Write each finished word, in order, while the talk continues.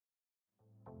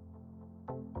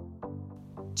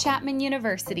Chapman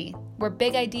University, where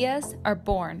big ideas are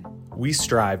born. We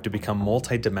strive to become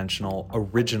multidimensional,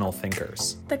 original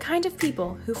thinkers. The kind of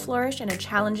people who flourish in a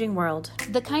challenging world.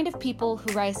 The kind of people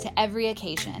who rise to every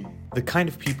occasion. The kind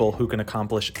of people who can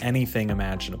accomplish anything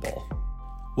imaginable.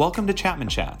 Welcome to Chapman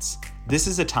Chats. This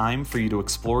is a time for you to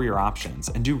explore your options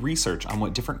and do research on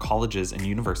what different colleges and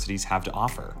universities have to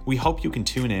offer. We hope you can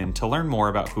tune in to learn more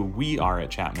about who we are at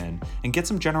Chapman and get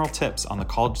some general tips on the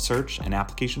college search and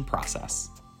application process.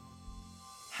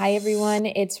 Hi everyone,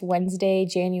 it's Wednesday,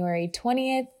 January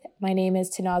 20th. My name is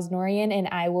Tanaz Norian and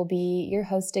I will be your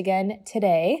host again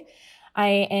today.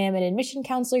 I am an admission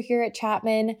counselor here at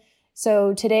Chapman.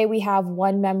 So today we have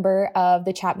one member of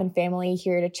the Chapman family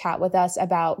here to chat with us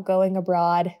about going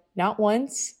abroad, not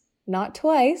once, not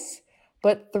twice,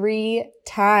 but 3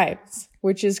 times,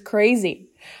 which is crazy.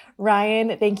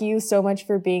 Ryan, thank you so much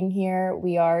for being here.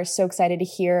 We are so excited to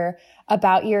hear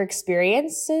about your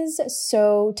experiences.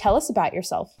 So tell us about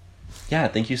yourself. Yeah,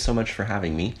 thank you so much for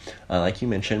having me. Like you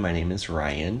mentioned, my name is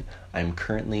Ryan. I'm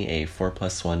currently a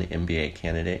 4+1 MBA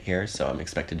candidate here, so I'm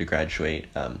expected to graduate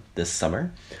this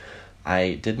summer.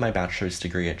 I did my bachelor's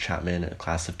degree at Chapman, a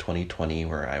class of 2020,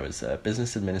 where I was a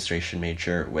business administration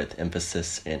major with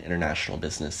emphasis in international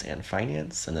business and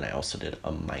finance. And then I also did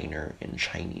a minor in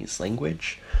Chinese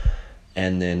language.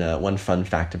 And then one fun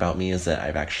fact about me is that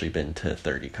I've actually been to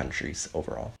 30 countries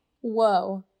overall.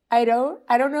 Whoa. I don't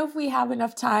know if we have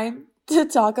enough time to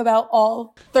talk about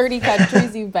all 30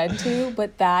 countries you've been to,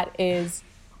 but that is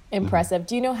impressive.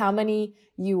 Do you know how many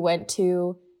you went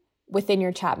to within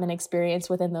your Chapman experience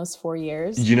within those 4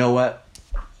 years? You know what?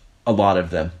 A lot of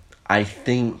them. I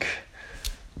think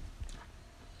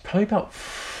probably about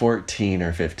 14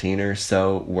 or 15 or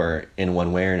so were in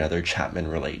one way or another Chapman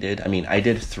related. I mean, I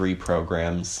did 3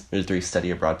 study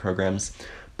abroad programs,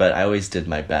 but I always did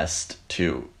my best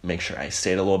to make sure I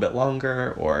stayed a little bit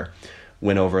longer or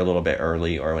went over a little bit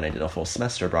early, or when I did a full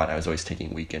semester abroad, I was always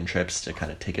taking weekend trips to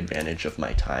kind of take advantage of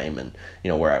my time and,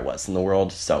 where I was in the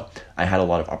world. So I had a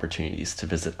lot of opportunities to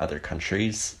visit other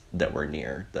countries that were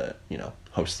near the,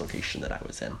 host location that I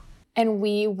was in. And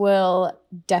we will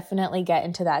definitely get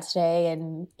into that today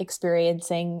and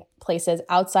experiencing places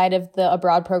outside of the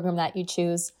abroad program that you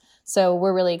choose. So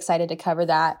we're really excited to cover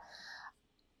that.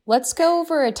 Let's go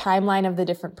over a timeline of the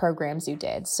different programs you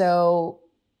did. So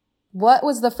what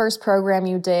was the first program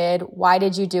you did? Why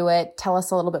did you do it? Tell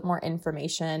us a little bit more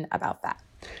information about that.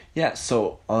 Yeah,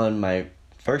 so on my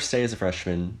first day as a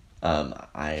freshman,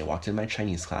 I walked in my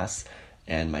Chinese class,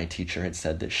 and my teacher had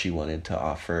said that she wanted to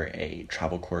offer a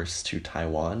travel course to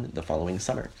Taiwan the following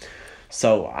summer.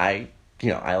 So I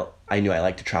knew I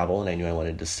liked to travel and I knew I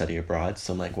wanted to study abroad.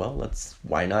 So I'm like, well,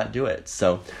 why not do it?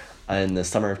 So in the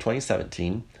summer of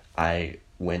 2017, I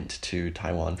went to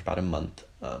Taiwan for about a month.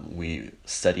 We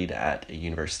studied at a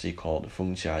university called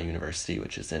Fengjia University,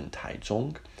 which is in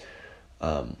Taichung.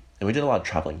 And we did a lot of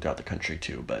traveling throughout the country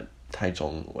too, but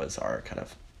Taichung was our kind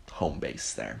of home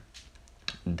base there.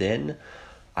 Then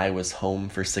I was home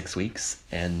for 6 weeks,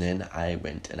 and then I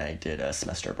went and I did a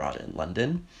semester abroad in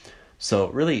London. So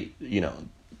really,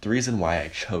 the reason why I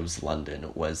chose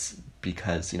London was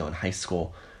because, in high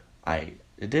school, I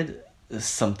did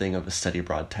something of a study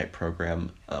abroad type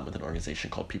program with an organization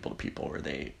called People to People, where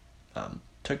they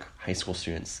took high school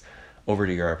students over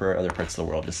to Europe or other parts of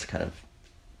the world just to kind of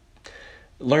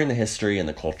learn the history and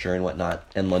the culture and whatnot.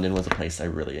 And London was a place I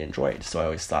really enjoyed, so I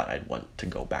always thought I'd want to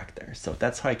go back there. So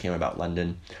that's how I came about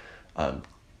London.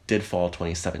 Did fall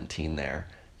 2017 there,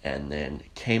 and then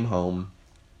came home,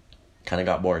 kind of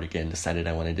got bored again, decided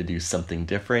I wanted to do something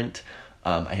different.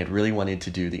 I had really wanted to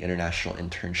do the international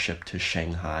internship to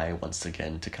Shanghai once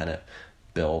again to kind of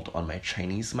build on my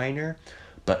Chinese minor.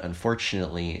 But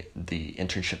unfortunately, the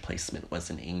internship placement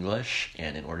was in English,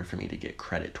 and in order for me to get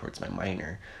credit towards my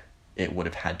minor, it would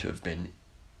have had to have been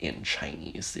in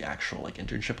Chinese, the actual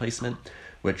internship placement,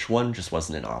 which 1, just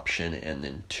wasn't an option, and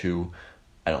then 2,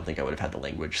 I don't think I would have had the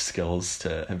language skills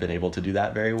to have been able to do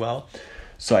that very well.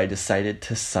 So I decided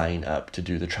to sign up to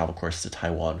do the travel course to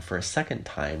Taiwan for a second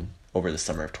time over the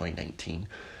summer of 2019.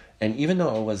 And even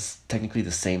though it was technically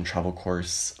the same travel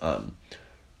course,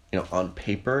 on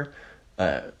paper,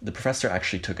 the professor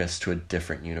actually took us to a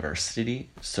different university.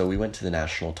 So we went to the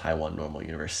National Taiwan Normal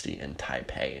University in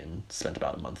Taipei and spent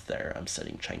about a month there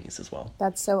studying Chinese as well.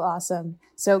 That's so awesome.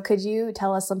 So could you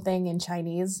tell us something in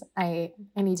Chinese? I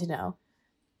need to know.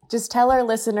 Just tell our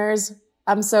listeners,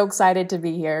 I'm so excited to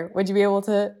be here. Would you be able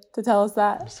to tell us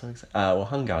that? I'm so excited. 我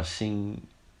很高兴,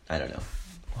 I don't know.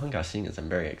 我很高兴 is I'm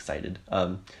very excited.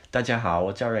 大家好，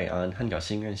我叫瑞安，很高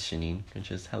兴认识您.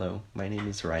 Which is, hello, my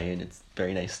name is Ryan. It's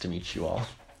very nice to meet you all.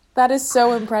 That is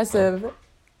so impressive.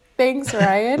 Thanks,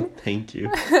 Ryan. Thank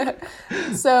you.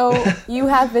 So you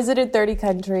have visited 30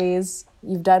 countries.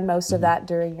 You've done most of that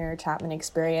during your Chapman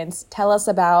experience. Tell us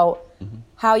about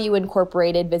how you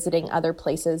incorporated visiting other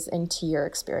places into your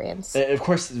experience. Of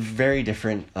course, very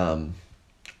different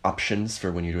options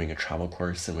for when you're doing a travel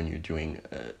course and when you're doing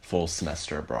a full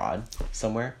semester abroad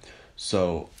somewhere.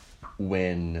 So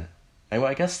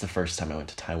I guess the first time I went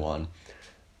to Taiwan,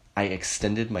 I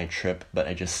extended my trip, but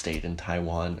I just stayed in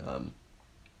Taiwan.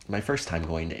 My first time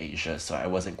going to Asia, so I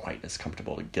wasn't quite as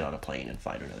comfortable to get on a plane and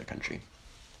fly to another country.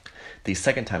 The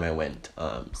second time I went,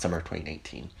 summer of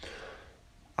 2019,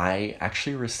 I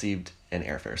actually received an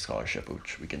airfare scholarship,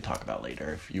 which we can talk about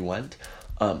later if you want.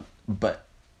 But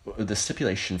the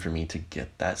stipulation for me to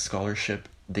get that scholarship,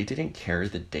 they didn't care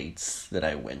the dates that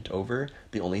I went over.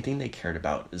 The only thing they cared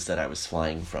about is that I was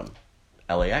flying from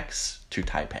LAX to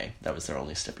Taipei. That was their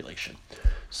only stipulation.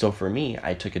 So for me,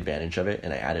 I took advantage of it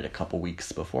and I added a couple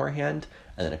weeks beforehand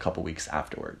and then a couple weeks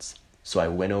afterwards. So I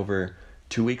went over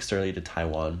 2 weeks early to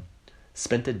Taiwan,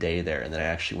 spent a day there, and then I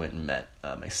actually went and met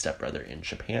my stepbrother in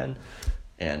Japan,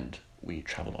 and we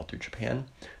traveled all through Japan.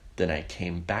 Then I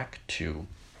came back to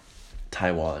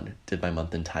Taiwan, did my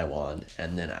month in Taiwan,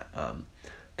 and then a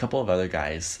couple of other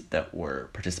guys that were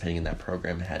participating in that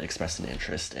program had expressed an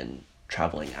interest in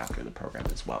traveling after the program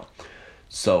as well.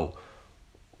 So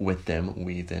with them,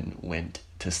 we then went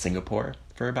to Singapore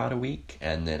for about a week,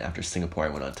 and then after Singapore, I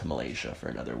went on to Malaysia for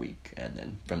another week, and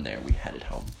then from there, we headed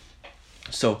home.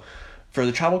 So for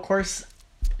the travel course,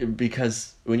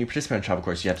 because when you participate in a travel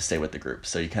course, you have to stay with the group,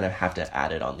 so you kind of have to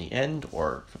add it on the end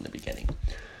or from the beginning.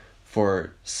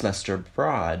 For semester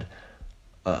abroad,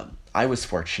 I was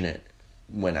fortunate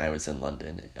when I was in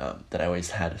London that I always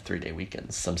had 3-day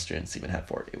weekends. Some students even had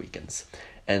 4-day weekends.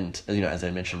 And, as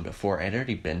I mentioned before, I'd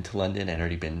already been to London. I'd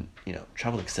already been,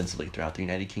 traveled extensively throughout the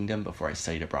United Kingdom before I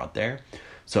studied abroad there.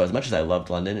 So as much as I loved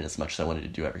London and as much as I wanted to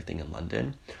do everything in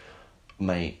London,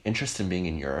 my interest in being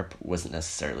in Europe wasn't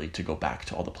necessarily to go back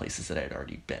to all the places that I'd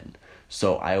already been.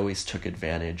 So I always took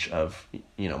advantage of,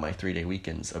 my 3-day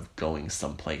weekends of going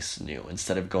someplace new.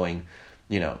 Instead of going,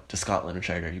 to Scotland, which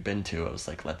I'd already been to, I was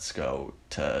like, let's go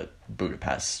to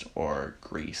Budapest or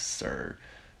Greece or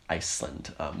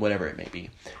Iceland, whatever it may be.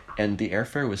 And the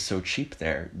airfare was so cheap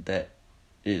there that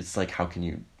it's like, how can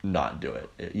you not do it?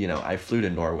 I flew to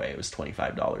Norway. It was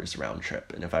 $25 round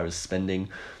trip. And if I was spending,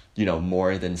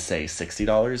 more than, say,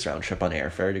 $60 round trip on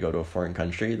airfare to go to a foreign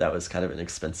country, that was kind of an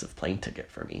expensive plane ticket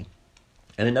for me.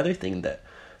 And another thing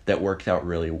that worked out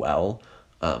really well,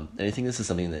 and I think this is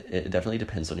something that it definitely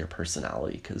depends on your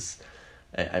personality, because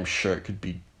I'm sure it could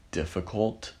be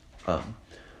difficult.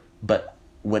 But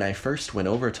when I first went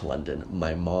over to London,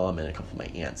 my mom and a couple of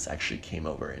my aunts actually came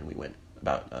over, and we went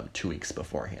about 2 weeks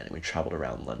beforehand, and we traveled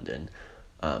around London.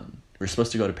 We were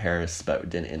supposed to go to Paris, but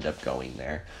didn't end up going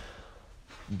there.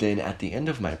 Then at the end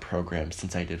of my program,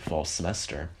 since I did fall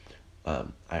semester, I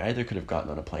either could have gotten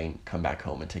on a plane, come back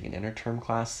home and taken interterm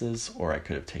classes, or I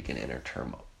could have taken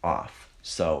interterm off.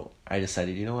 So I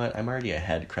decided, you know what, I'm already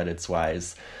ahead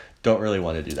credits-wise, don't really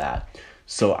want to do that.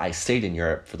 So I stayed in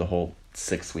Europe for the whole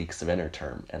 6 weeks of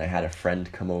interterm, and I had a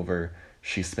friend come over.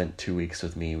 She spent 2 weeks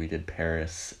with me. We did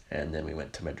Paris, and then we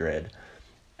went to Madrid.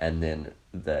 And then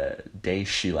the day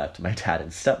she left, my dad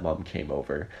and stepmom came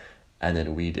over, and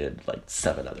then we did like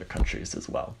 7 other countries as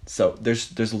well. So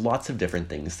there's lots of different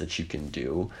things that you can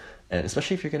do. And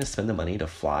especially if you're going to spend the money to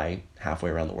fly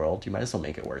halfway around the world, you might as well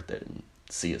make it worth it and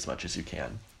see as much as you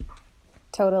can.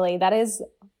 Totally. That is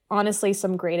honestly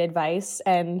some great advice.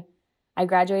 And I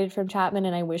graduated from Chapman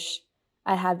and I wish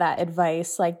I had that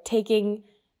advice, like taking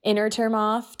interterm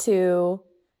off to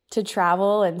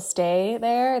travel and stay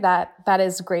there. That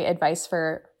is great advice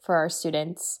for our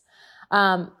students.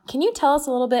 Can you tell us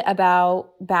a little bit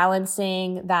about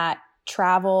balancing that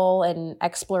travel and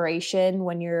exploration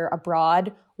when you're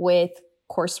abroad with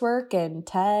coursework and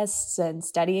tests and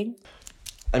studying?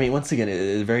 I mean, once again,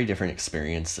 it's very different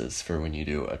experiences for when you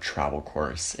do a travel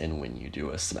course and when you do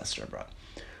a semester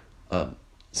abroad.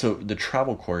 So the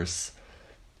travel course,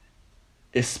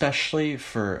 especially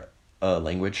for a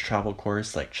language travel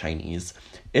course like Chinese,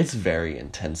 it's very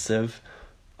intensive.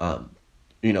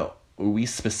 We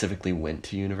specifically went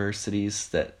to universities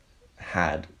that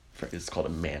had, it's called a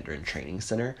Mandarin Training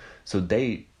Center. So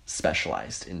they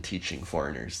specialized in teaching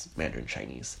foreigners Mandarin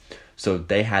Chinese. So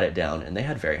they had it down and they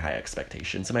had very high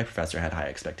expectations. And my professor had high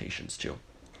expectations too.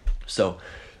 So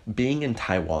being in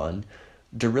Taiwan,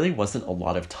 there really wasn't a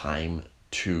lot of time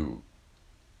to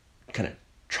kind of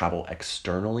travel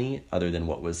externally other than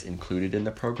what was included in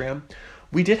the program.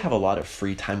 We did have a lot of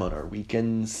free time on our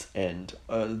weekends, and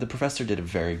the professor did a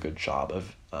very good job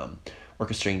of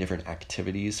orchestrating different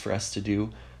activities for us to do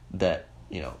that,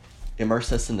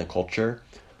 immerse us in the culture,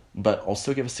 but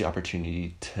also give us the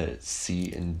opportunity to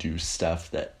see and do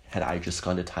stuff that had I just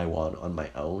gone to Taiwan on my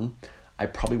own, I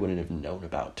probably wouldn't have known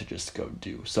about to just go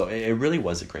do. So it really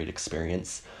was a great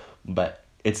experience, but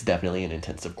it's definitely an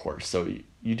intensive course. So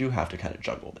you do have to kind of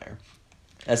juggle there.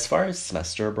 As far as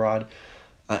semester abroad,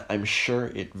 I'm sure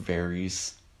it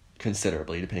varies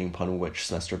considerably depending upon which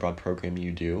semester abroad program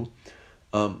you do.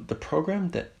 The program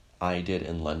that I did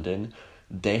in London,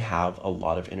 they have a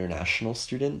lot of international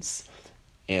students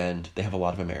and they have a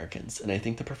lot of Americans. And I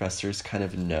think the professors kind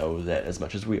of know that as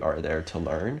much as we are there to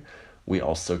learn, we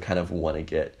also kind of want to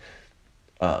get,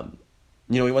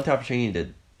 we want the opportunity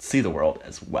to see the world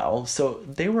as well. So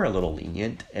they were a little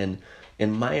lenient. And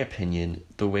in my opinion,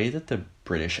 the way that the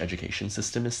British education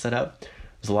system is set up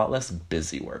is a lot less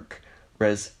busy work.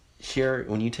 Whereas here,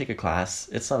 when you take a class,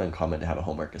 it's not uncommon to have a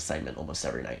homework assignment almost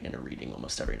every night and a reading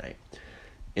almost every night.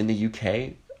 In the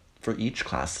UK, for each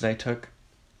class that I took,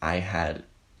 I had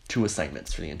 2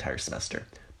 assignments for the entire semester.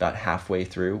 About halfway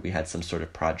through, we had some sort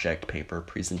of project, paper,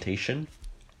 presentation.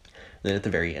 Then at the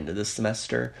very end of the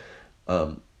semester,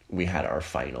 we had our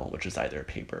final, which was either a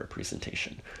paper or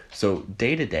presentation. So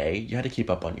day to day, you had to keep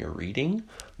up on your reading,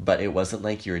 but it wasn't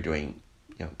like you were doing,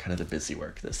 kind of the busy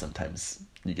work that sometimes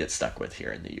you get stuck with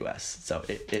here in the US. So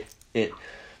it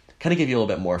kind of gave you a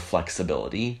little bit more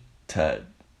flexibility to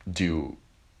do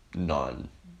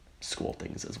non-school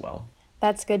things as well.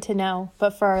 That's good to know. But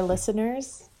for our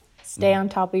listeners, stay on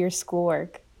top of your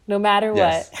schoolwork, no matter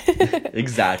Yes. what.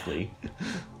 Exactly.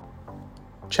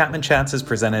 Chapman Chats is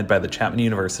presented by the Chapman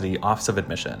University Office of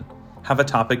Admission. Have a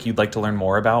topic you'd like to learn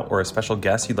more about or a special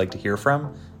guest you'd like to hear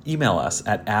from? Email us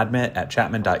at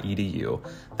admit@chapman.edu.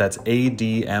 That's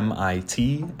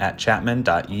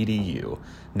ADMIT@chapman.edu.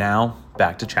 Now,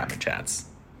 back to Chapman Chats.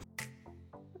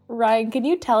 Ryan, can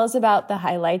you tell us about the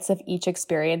highlights of each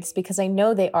experience? Because I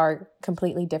know they are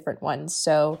completely different ones.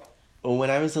 So When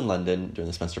I was in London during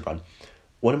the semester abroad,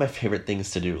 one of my favorite things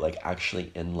to do,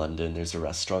 actually in London, there's a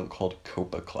restaurant called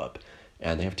Copa Club.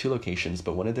 And they have 2 locations,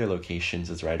 but one of their locations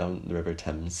is right on the River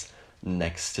Thames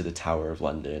next to the Tower of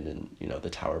London and, the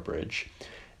Tower Bridge.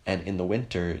 And in the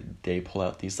winter, they pull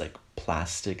out these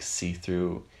plastic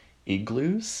see-through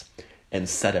igloos and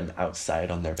set them outside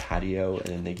on their patio. And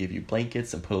then they give you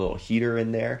blankets and put a little heater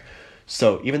in there.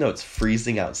 So even though it's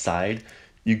freezing outside,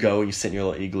 you go, you sit in your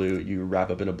little igloo, you wrap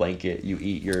up in a blanket, you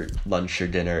eat your lunch or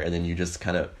dinner, and then you just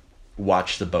kind of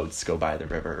watch the boats go by the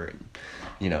river and,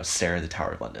 stare at the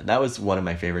Tower of London. That was one of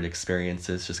my favorite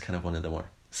experiences, just kind of one of the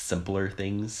more simpler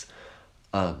things.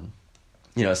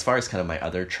 As far as kind of my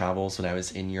other travels when I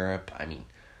was in Europe, I mean,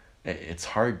 it's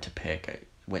hard to pick. I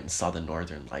went and saw the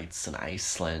Northern Lights in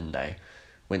Iceland. I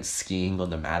went skiing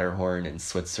on the Matterhorn in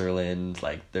Switzerland.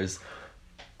 There's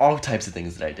all types of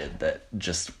things that I did that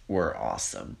just were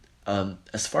awesome.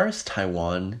 As far as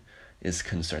Taiwan is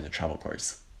concerned, the travel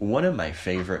course, one of my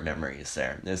favorite memories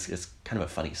there is kind of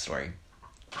a funny story.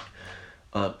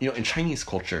 In Chinese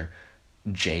culture,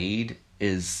 jade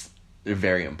is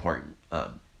very important.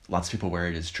 Lots of people wear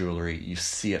it as jewelry. You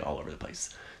see it all over the place.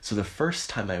 So the first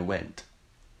time I went,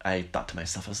 I thought to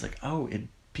myself, I was like, oh, it'd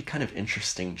be kind of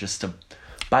interesting just to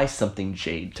buy something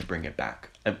jade to bring it back.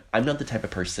 I'm not the type of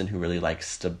person who really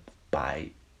likes to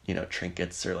buy,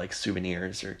 trinkets or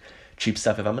souvenirs or cheap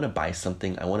stuff. If I'm going to buy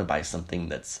something, I want to buy something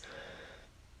that's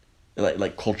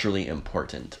like culturally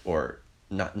important, or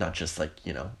not just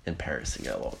in Paris you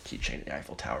get a little keychain in the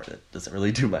Eiffel Tower that doesn't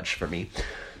really do much for me.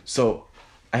 So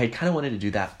I had kind of wanted to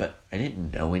do that, but I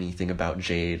didn't know anything about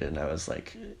jade, and I was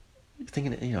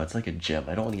thinking, it's like a gem.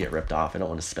 I don't want to get ripped off. I don't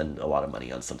want to spend a lot of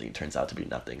money on something that turns out to be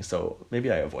nothing. So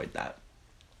maybe I avoid that.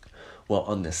 Well,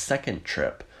 on the second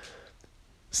trip,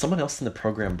 someone else in the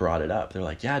program brought it up. They're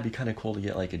like, yeah, it'd be kind of cool to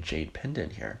get a jade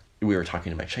pendant here. We were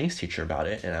talking to my Chinese teacher about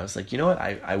it, and I was like, you know what?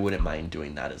 I wouldn't mind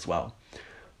doing that as well.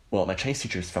 Well, my Chinese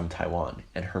teacher is from Taiwan,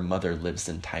 and her mother lives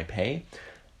in Taipei,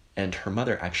 and her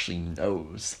mother actually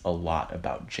knows a lot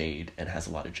about jade and has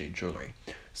a lot of jade jewelry.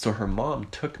 So her mom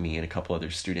took me and a couple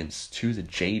other students to the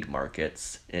jade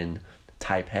markets in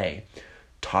Taipei,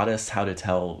 taught us how to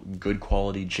tell good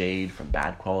quality jade from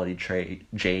bad quality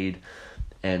jade,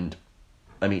 and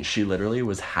I mean, she literally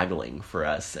was haggling for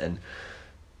us, and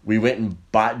we went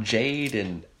and bought jade,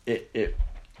 and it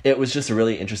was just a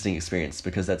really interesting experience,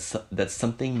 because that's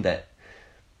something that,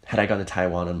 had I gone to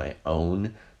Taiwan on my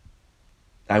own,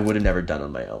 I would have never done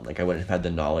on my own. I wouldn't have had the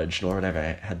knowledge, nor would I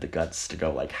have had the guts to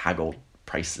go haggle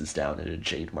prices down at a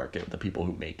jade market with the people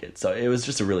who make it. So it was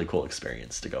just a really cool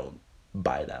experience to go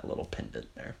buy that little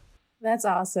pendant there. that's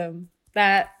awesome.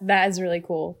 That is really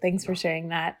cool. Thanks for sharing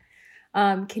that.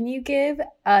 Can you give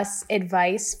us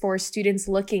advice for students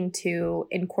looking to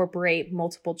incorporate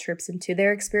multiple trips into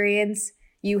their experience?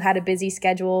 You had a busy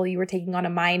schedule, you were taking on a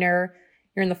minor,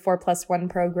 you're in the 4+1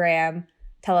 program.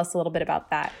 Tell us a little bit about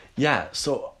that. Yeah,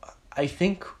 so I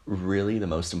think really the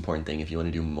most important thing if you want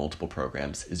to do multiple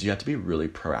programs is you have to be really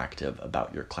proactive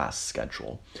about your class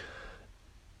schedule.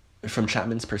 From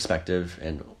Chapman's perspective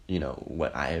and,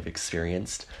 what I have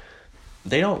experienced,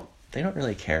 they don't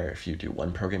really care if you do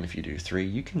one program, if you do three.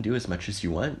 You can do as much as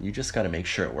you want. You just got to make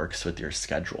sure it works with your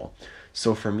schedule.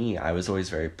 So for me, I was always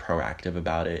very proactive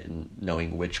about it and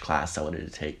knowing which class I wanted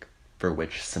to take for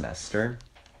which semester.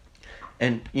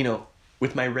 And,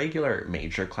 with my regular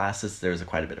major classes, there's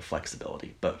quite a bit of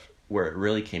flexibility. But where it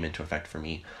really came into effect for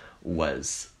me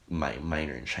was my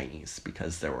minor in Chinese,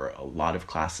 because there were a lot of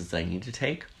classes that I needed to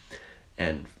take.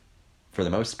 And for the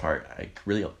most part, I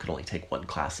really could only take one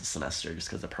class a semester just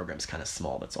because the program's kind of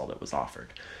small. That's all that was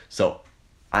offered. So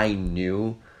I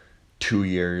knew 2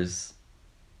 years,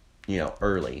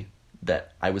 early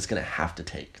that I was going to have to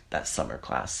take that summer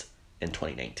class in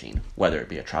 2019, whether it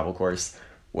be a travel course,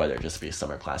 whether it just be a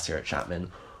summer class here at Chapman,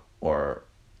 or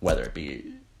whether it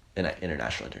be an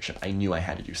international internship. I knew I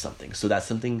had to do something. So that's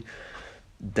something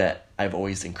that I've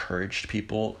always encouraged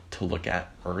people to look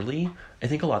at early. I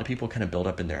think a lot of people kind of build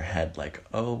up in their head like,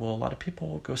 oh, well, a lot of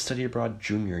people go study abroad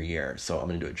junior year, so I'm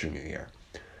going to do it junior year.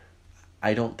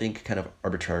 I don't think kind of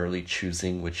arbitrarily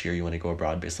choosing which year you want to go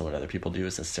abroad based on what other people do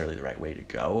is necessarily the right way to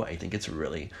go. I think it's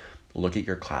really look at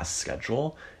your class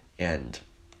schedule and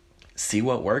see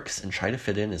what works and try to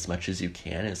fit in as much as you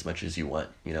can, as much as you want.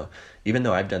 Even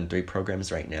though I've done 3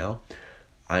 programs right now,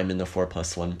 I'm in the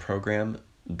 4+1 program.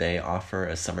 They offer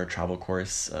a summer travel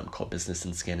course called Business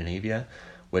in Scandinavia,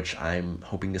 which I'm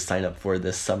hoping to sign up for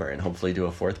this summer and hopefully do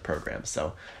a 4th program.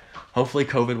 So hopefully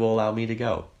COVID will allow me to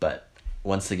go. But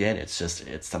once again, it's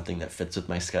something that fits with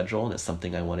my schedule and it's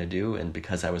something I want to do. And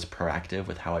because I was proactive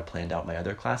with how I planned out my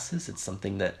other classes, it's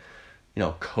something that,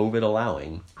 COVID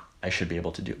allowing, I should be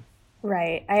able to do.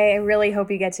 Right. I really hope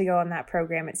you get to go on that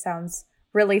program. It sounds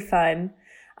really fun.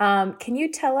 Can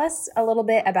you tell us a little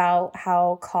bit about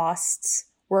how costs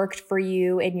worked for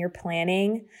you in your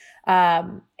planning?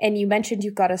 And you mentioned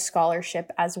you've got a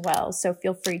scholarship as well. So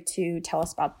feel free to tell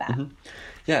us about that. Mm-hmm.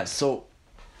 Yeah. So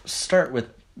start with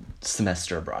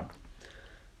semester abroad.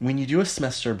 When you do a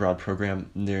semester abroad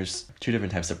program, there's 2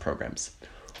 different types of programs.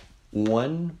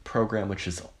 One program, which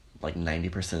is like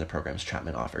 90% of the programs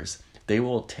Chapman offers, they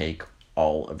will take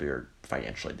all of your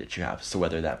financial aid that you have. So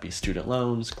whether that be student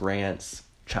loans, grants,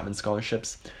 Chapman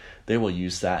scholarships, they will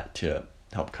use that to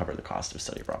help cover the cost of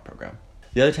study abroad program.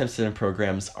 The other types of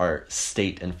programs are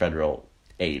state and federal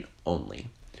aid only.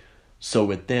 So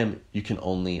with them, you can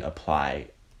only apply,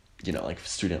 like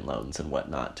student loans and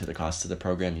whatnot to the cost of the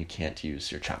program. You can't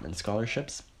use your Chapman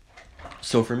scholarships.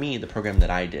 So for me, the program that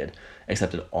I did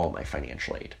accepted all my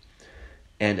financial aid.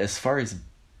 And as far as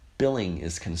billing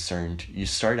is concerned, you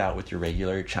start out with your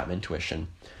regular Chapman tuition.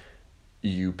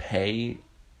 You pay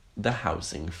the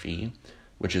housing fee,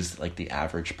 which is like the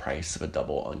average price of a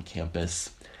double on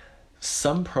campus.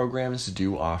 Some programs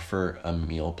do offer a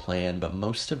meal plan, but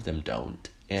most of them don't.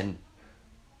 And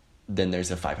then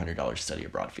there's a $500 study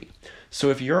abroad fee. So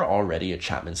if you're already a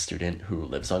Chapman student who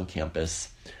lives on campus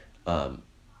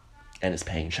and is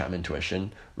paying Chapman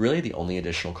tuition, really the only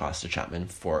additional cost to Chapman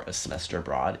for a semester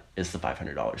abroad is the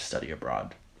 $500 study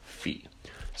abroad fee.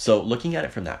 So looking at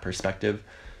it from that perspective,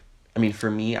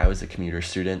 for me, I was a commuter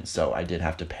student, so I did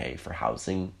have to pay for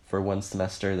housing for one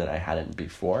semester that I hadn't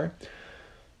before,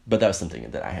 but that was something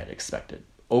that I had expected.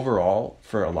 Overall,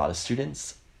 for a lot of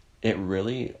students, it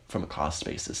really, from a cost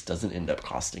basis, doesn't end up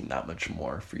costing that much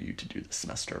more for you to do the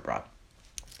semester abroad.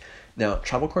 Now,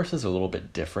 travel courses are a little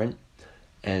bit different,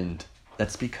 and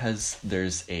that's because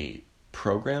there's a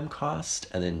program cost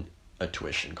and then a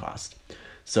tuition cost.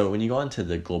 So when you go onto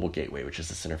the Global Gateway, which is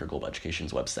the Center for Global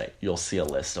Education's website, you'll see a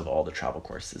list of all the travel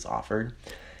courses offered,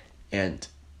 and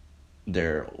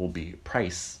there will be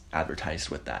price advertised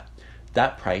with that.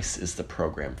 That price is the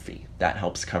program fee. That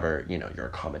helps cover, your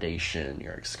accommodation,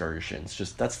 your excursions.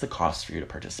 That's the cost for you to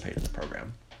participate in the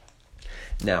program.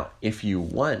 Now, if you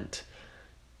want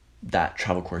that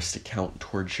travel course to count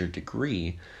towards your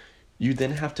degree, you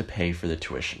then have to pay for the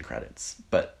tuition credits.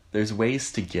 But there's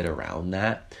ways to get around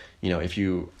that. If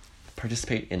you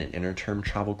participate in an interterm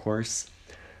travel course,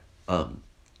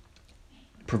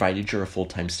 provided you're a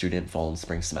full-time student fall and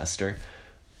spring semester,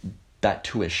 that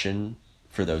tuition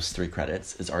for those 3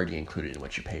 credits is already included in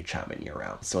what you pay Chapman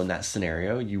year-round. So in that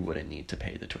scenario, you wouldn't need to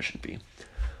pay the tuition fee.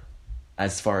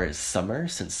 As far as summer,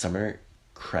 since summer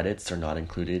credits are not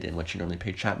included in what you normally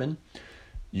pay Chapman,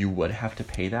 you would have to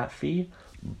pay that fee,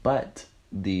 but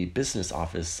the business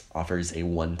office offers a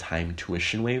one-time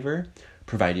tuition waiver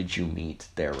provided you meet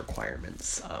their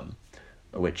requirements,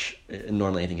 which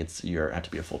normally I think you have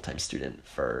to be a full-time student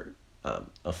for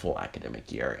a full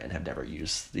academic year and have never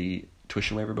used the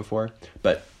tuition waiver before,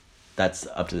 but that's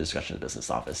up to the discretion of the business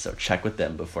office, so check with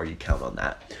them before you count on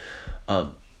that.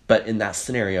 But in that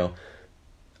scenario,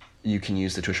 you can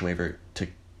use the tuition waiver to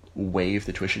waive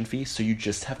the tuition fee, so you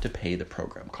just have to pay the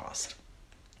program cost.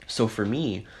 So for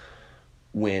me,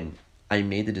 when I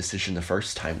made the decision the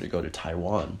first time to go to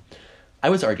Taiwan, I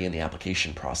was already in the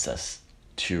application process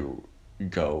to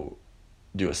go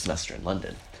do a semester in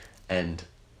London. And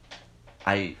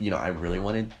I really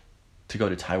wanted to go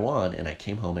to Taiwan, and I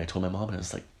came home and I told my mom, and I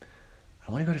was like,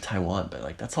 I want to go to Taiwan, but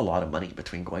like that's a lot of money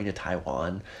between going to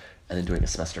Taiwan and then doing a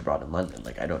semester abroad in London.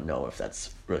 Like, I don't know if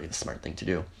that's really the smart thing to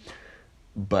do.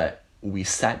 But we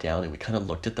sat down and we kind of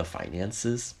looked at the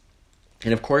finances.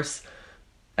 And of course,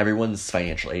 everyone's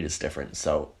financial aid is different.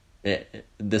 So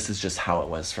this is just how it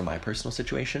was for my personal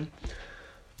situation.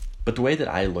 But the way that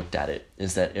I looked at it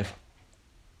is that if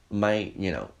my,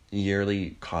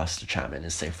 yearly cost to Chapman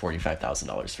is, say,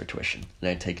 $45,000 for tuition, and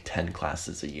I take 10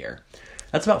 classes a year,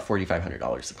 that's about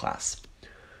 $4,500 a class.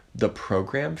 The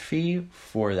program fee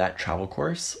for that travel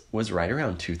course was right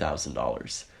around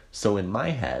 $2,000. So in my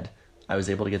head, I was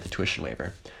able to get the tuition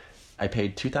waiver. I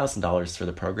paid $2,000 for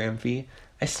the program fee.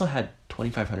 I still had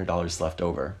 $2,500 left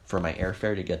over for my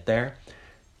airfare to get there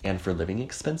and for living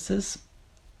expenses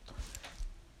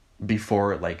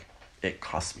before it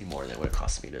cost me more than it would have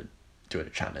cost me to do it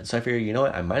at Chapman. So I figured,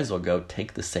 I might as well go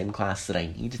take the same class that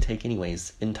I need to take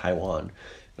anyways in Taiwan.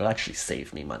 It'll actually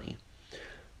save me money.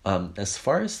 As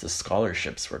far as the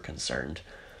scholarships were concerned,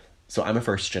 so I'm a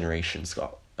first-generation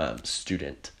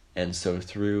student, and so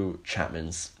through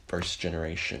Chapman's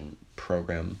first-generation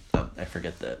program, I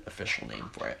forget the official name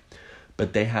for it,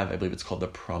 but they have, I believe it's called the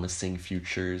Promising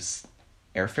Futures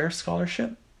Airfare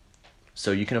Scholarship.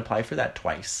 So you can apply for that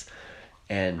twice,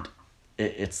 and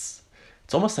it's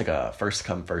almost like a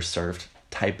first-come, first-served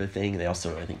type of thing. They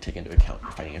also, I think, take into account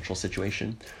your financial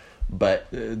situation. But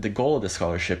the goal of the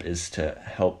scholarship is to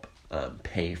help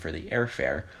pay for the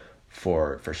airfare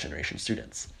for first-generation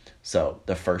students. So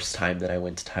the first time that I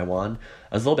went to Taiwan,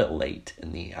 I was a little bit late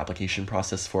in the application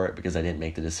process for it because I didn't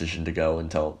make the decision to go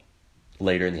until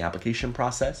later in the application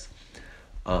process.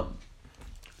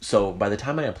 So by the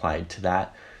time I applied to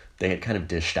that, they had kind of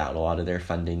dished out a lot of their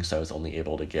funding, so I was only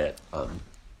able to get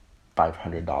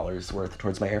 $500 worth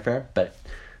towards my airfare. But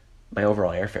my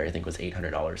overall airfare, I think, was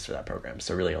 $800 for that program.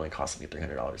 So it really only cost me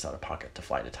 $300 out of pocket to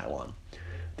fly to Taiwan.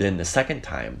 Then the second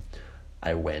time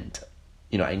I went,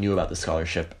 I knew about the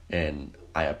scholarship and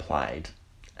I applied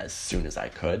as soon as I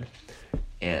could.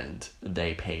 And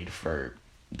they paid for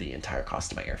the entire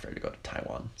cost of my airfare to go to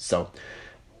Taiwan. So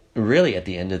really, at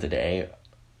the end of the day,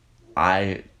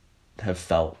 I have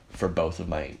felt for both of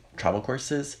my travel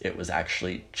courses, it was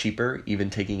actually cheaper, even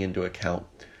taking into account,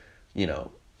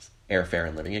 airfare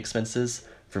and living expenses,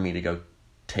 for me to go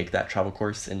take that travel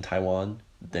course in Taiwan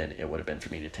than it would have been for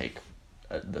me to take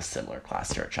the similar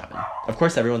class here at Chapman. Of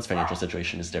course, everyone's financial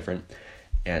situation is different,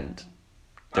 and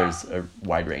there's a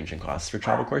wide range in costs for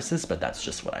travel courses, but that's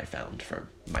just what I found for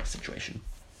my situation.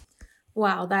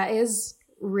 Wow, that is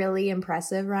really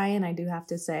impressive, Ryan, I do have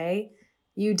to say.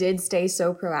 You did stay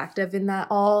so proactive in that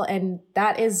all, and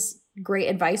that is great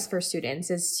advice for students,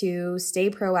 is to stay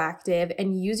proactive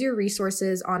and use your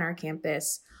resources on our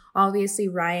campus. Obviously,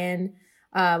 Ryan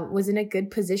was in a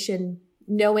good position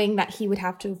knowing that he would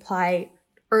have to apply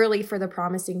early for the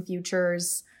Promising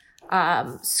Futures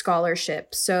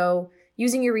scholarship. So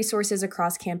using your resources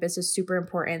across campus is super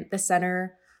important. The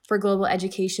Center for Global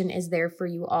Education is there for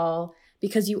you all,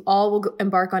 because you all will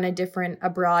embark on a different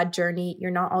abroad journey.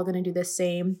 You're not all going to do the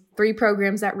same 3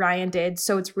 programs that Ryan did.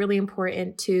 So it's really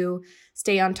important to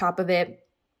stay on top of it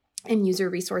and use your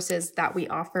resources that we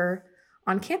offer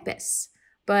on campus.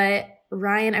 But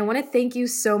Ryan, I want to thank you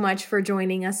so much for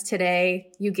joining us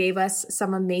today. You gave us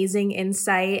some amazing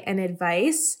insight and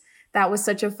advice. That was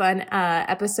such a fun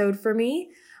episode for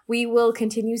me. We will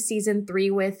continue season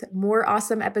 3 with more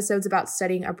awesome episodes about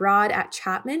studying abroad at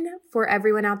Chapman. For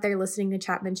everyone out there listening to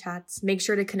Chapman Chats, make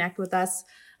sure to connect with us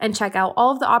and check out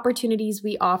all of the opportunities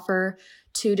we offer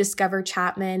to discover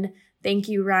Chapman. Thank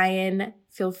you, Ryan.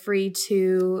 Feel free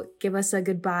to give us a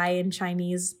goodbye in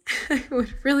Chinese. I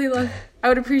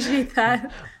would appreciate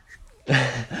that.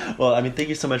 Well, thank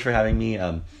you so much for having me.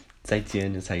 再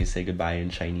见 is how you say goodbye in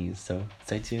Chinese, so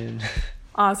再见.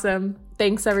 Awesome.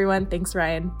 Thanks, everyone. Thanks,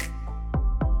 Ryan.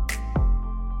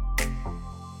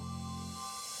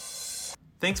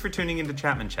 Thanks for tuning into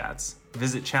Chapman Chats.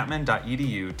 Visit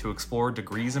chapman.edu to explore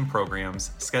degrees and programs,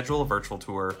 schedule a virtual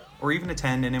tour, or even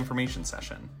attend an information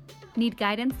session. Need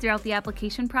guidance throughout the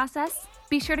application process?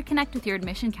 Be sure to connect with your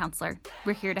admission counselor.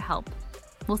 We're here to help.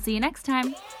 We'll see you next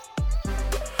time.